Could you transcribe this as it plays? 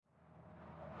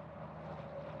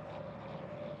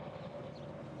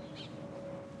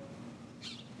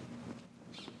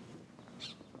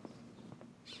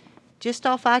just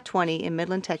off I-20 in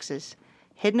Midland, Texas,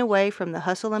 hidden away from the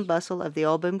hustle and bustle of the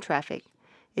oil boom traffic,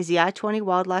 is the I-20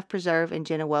 Wildlife Preserve and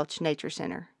Jenna Welch Nature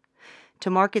Center. To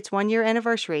mark its one-year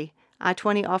anniversary,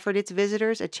 I-20 offered its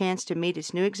visitors a chance to meet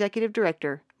its new executive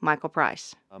director, Michael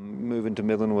Price. Moving to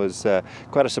Midland was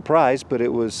quite a surprise, but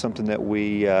it was something that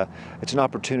it's an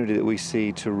opportunity that we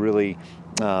see to really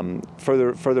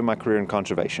further my career in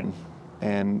conservation.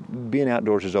 And being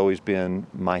outdoors has always been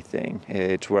my thing.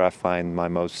 It's where I find my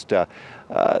most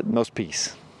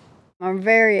peace. I'm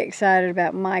very excited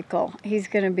about Michael. He's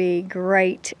going to be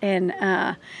great, and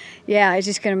he's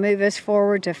just going to move us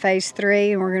forward to Phase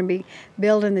 3, and we're going to be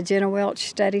building the Jenna Welch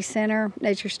Study Center,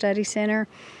 Nature Study Center,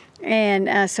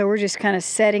 and so we're just kind of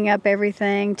setting up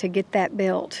everything to get that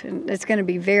built, and it's going to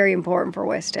be very important for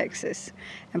West Texas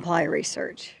and Playa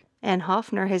research. Ann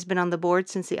Hoffner has been on the board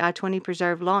since the I-20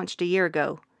 Preserve launched a year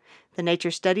ago. The Nature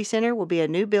Study Center will be a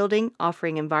new building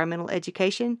offering environmental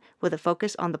education with a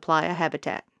focus on the Playa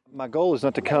habitat. My goal is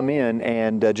not to come in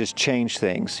and just change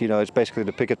things. It's basically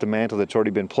to pick up the mantle that's already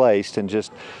been placed and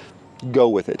just go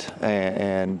with it.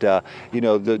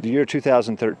 The year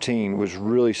 2013 was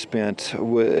really spent,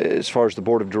 as far as the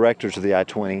board of directors of the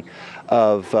I-20,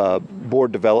 of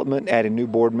board development, adding new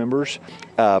board members,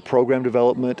 program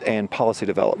development, and policy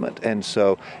development. And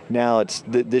so now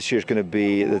this year's going to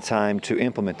be the time to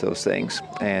implement those things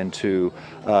and to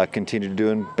continue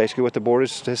doing basically what the board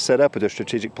has set up with their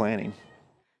strategic planning.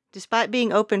 Despite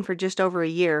being open for just over a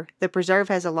year, the preserve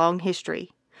has a long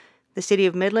history. The city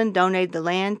of Midland donated the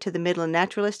land to the Midland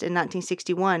naturalist in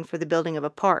 1961 for the building of a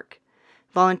park.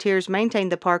 Volunteers maintained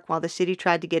the park while the city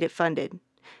tried to get it funded.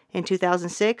 In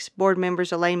 2006, board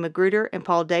members Elaine MacGruder and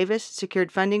Paul Davis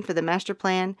secured funding for the master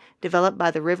plan developed by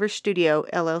the River Studio,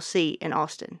 LLC in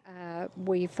Austin.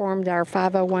 We formed our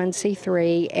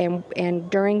 501c3, and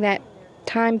during that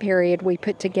time period, we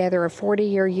put together a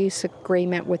 40-year use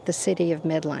agreement with the city of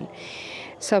Midland.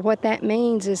 So what that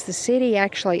means is the city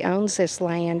actually owns this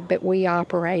land, but we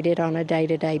operate it on a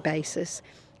day-to-day basis.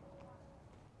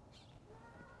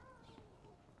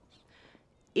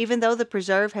 Even though the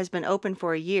preserve has been open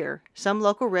for a year, some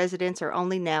local residents are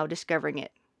only now discovering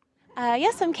it.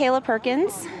 Yes, I'm Kayla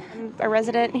Perkins. I'm a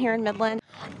resident here in Midland.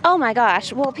 Oh my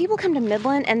gosh, well, people come to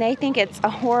Midland and they think it's a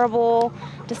horrible,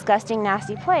 disgusting,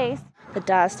 nasty place. The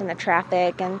dust and the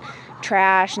traffic and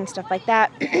trash and stuff like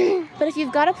that. But if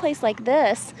you've got a place like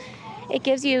this, it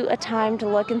gives you a time to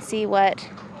look and see what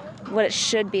it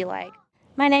should be like.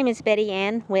 My name is Betty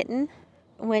Ann Witten.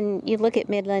 When you look at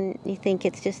Midland, you think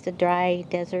it's just a dry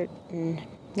desert and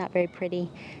not very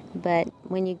pretty. But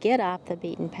when you get off the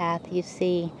beaten path, you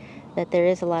see that there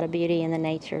is a lot of beauty in the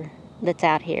nature that's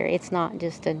out here. It's not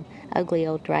just an ugly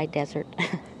old dry desert.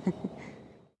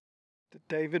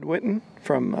 David Witten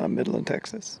from Midland,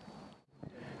 Texas.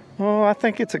 Oh, I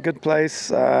think it's a good place.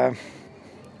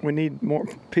 We need more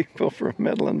people from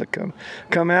Midland to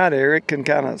come out here. It can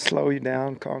kind of slow you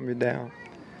down, calm you down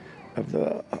of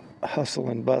the hustle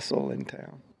and bustle in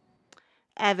town.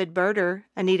 Avid birder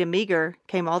Anita Meager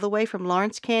came all the way from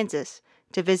Lawrence, Kansas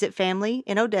to visit family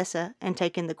in Odessa and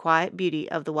take in the quiet beauty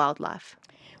of the wildlife.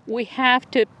 We have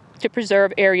to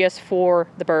preserve areas for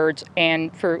the birds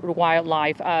and for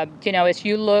wildlife. As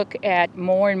you look at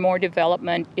more and more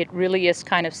development, it really is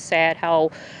kind of sad how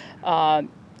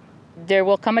there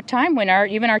will come a time when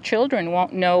even our children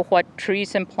won't know what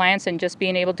trees and plants and just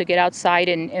being able to get outside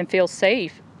and feel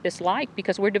safe is like,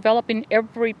 because we're developing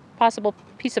every possible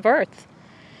piece of earth.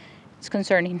 It's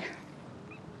concerning.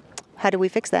 How do we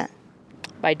fix that?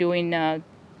 By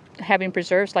having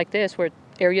preserves like this where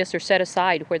areas are set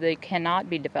aside where they cannot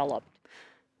be developed.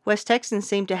 West Texans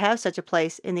seem to have such a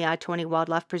place in the I-20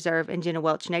 Wildlife Preserve and Jenna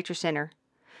Welch Nature Center,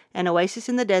 an oasis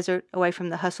in the desert away from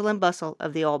the hustle and bustle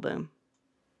of the oil boom.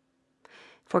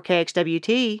 For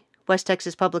KXWT, West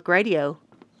Texas Public Radio,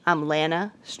 I'm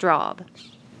Lana Straub.